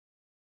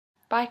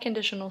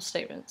Biconditional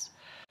statements.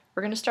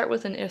 We're going to start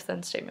with an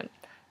if-then statement.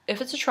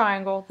 If it's a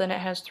triangle, then it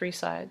has three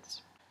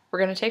sides. We're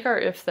going to take our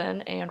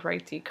if-then and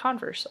write the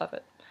converse of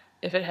it.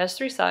 If it has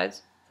three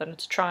sides, then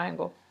it's a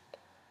triangle.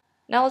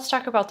 Now let's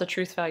talk about the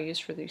truth values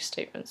for these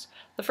statements.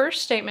 The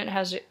first statement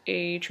has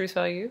a truth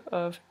value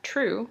of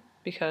true,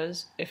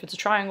 because if it's a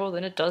triangle,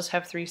 then it does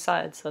have three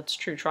sides. That's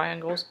true.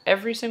 Triangles,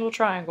 every single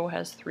triangle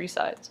has three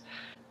sides.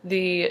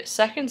 The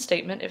second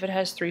statement, if it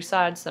has three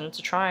sides, then it's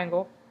a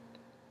triangle.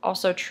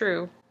 Also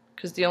true,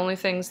 because the only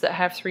things that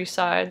have three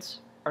sides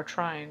are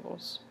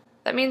triangles.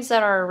 That means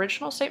that our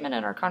original statement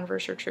and our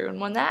converse are true,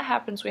 and when that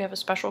happens, we have a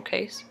special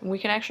case, and we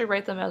can actually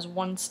write them as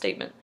one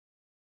statement.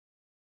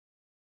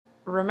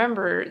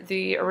 Remember,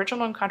 the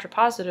original and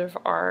contrapositive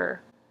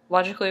are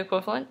logically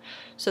equivalent,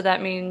 so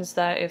that means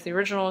that if the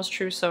original is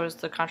true, so is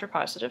the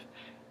contrapositive,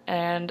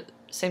 and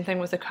same thing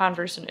with the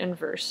converse and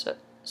inverse.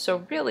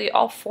 So really,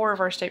 all four of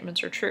our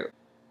statements are true.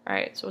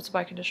 Alright, so what's a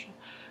biconditional?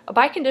 A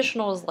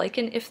biconditional is like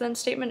an if-then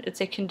statement.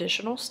 It's a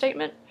conditional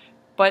statement,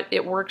 but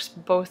it works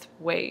both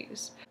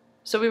ways.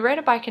 So we write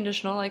a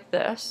biconditional like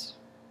this,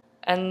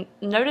 and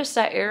notice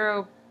that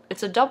arrow,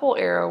 it's a double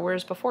arrow,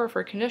 whereas before for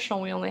a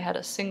conditional we only had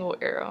a single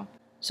arrow.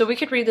 So we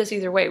could read this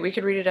either way. We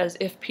could read it as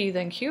if P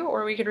then Q,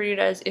 or we could read it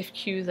as if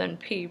Q then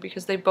P,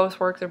 because they both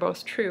work, they're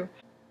both true.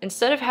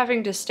 Instead of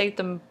having to state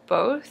them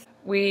both,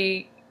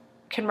 we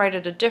can write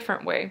it a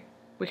different way.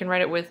 We can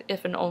write it with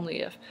if and only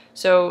if.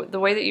 So the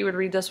way that you would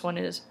read this one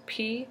is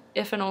P,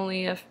 if and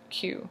only if,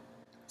 Q.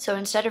 So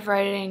instead of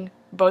writing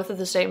both of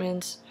the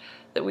statements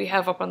that we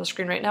have up on the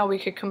screen right now, we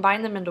could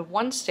combine them into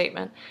one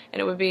statement, and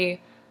it would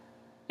be,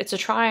 it's a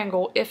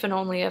triangle if and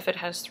only if it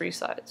has three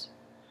sides.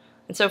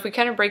 And so if we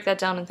kind of break that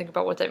down and think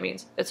about what that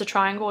means, it's a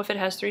triangle if it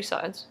has three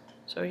sides.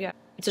 So yeah,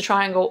 it's a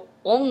triangle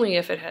only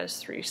if it has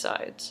three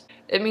sides.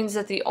 It means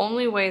that the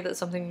only way that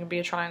something can be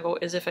a triangle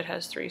is if it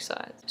has three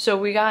sides. So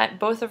we got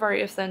both of our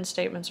if-then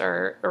statements,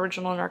 our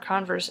original and our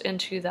converse,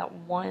 into that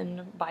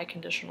one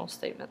biconditional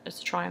statement.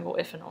 It's a triangle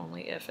if and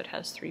only if it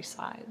has three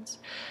sides.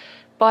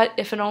 But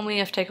if and only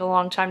if take a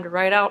long time to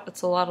write out,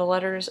 it's a lot of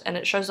letters, and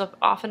it shows up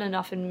often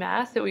enough in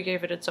math that we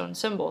gave it its own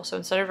symbol. So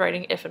instead of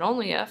writing if and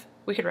only if,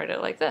 we could write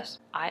it like this,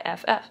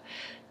 IFF.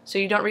 So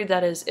you don't read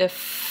that as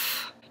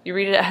if, you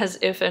read it as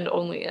if and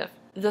only if.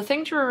 The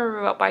thing to remember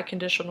about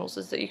biconditionals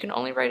is that you can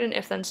only write an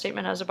if-then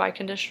statement as a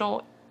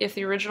biconditional if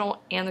the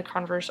original and the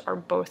converse are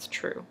both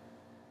true.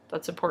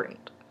 That's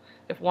important.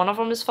 If one of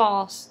them is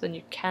false, then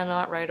you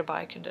cannot write a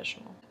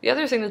biconditional. The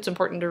other thing that's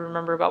important to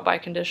remember about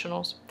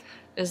biconditionals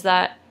is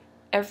that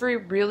every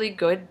really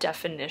good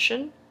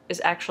definition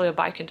is actually a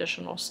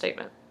biconditional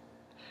statement.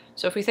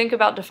 So if we think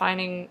about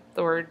defining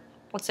the word,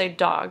 let's say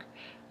dog.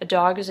 A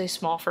dog is a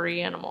small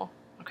furry animal.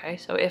 Okay,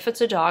 so if it's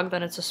a dog,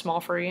 then it's a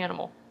small furry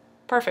animal.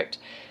 Perfect.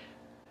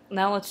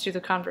 Now let's do the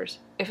converse.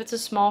 If it's a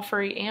small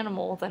furry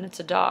animal, then it's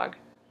a dog.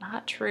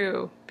 Not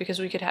true, because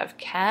we could have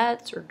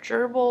cats or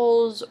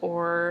gerbils,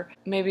 or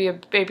maybe a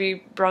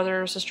baby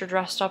brother or sister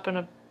dressed up in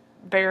a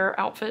bear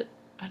outfit.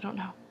 I don't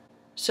know.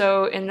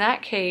 So in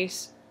that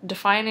case,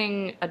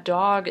 defining a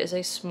dog as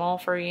a small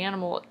furry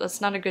animal, that's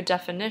not a good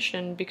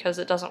definition because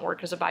it doesn't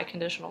work as a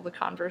biconditional. The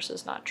converse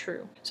is not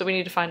true. So we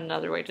need to find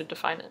another way to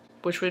define it,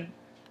 which would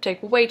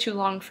take way too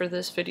long for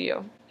this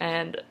video.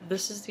 And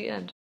this is the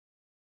end.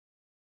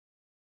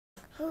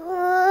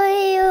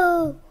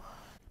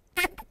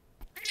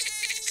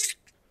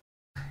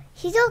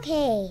 He's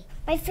okay.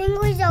 My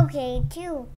finger's okay too.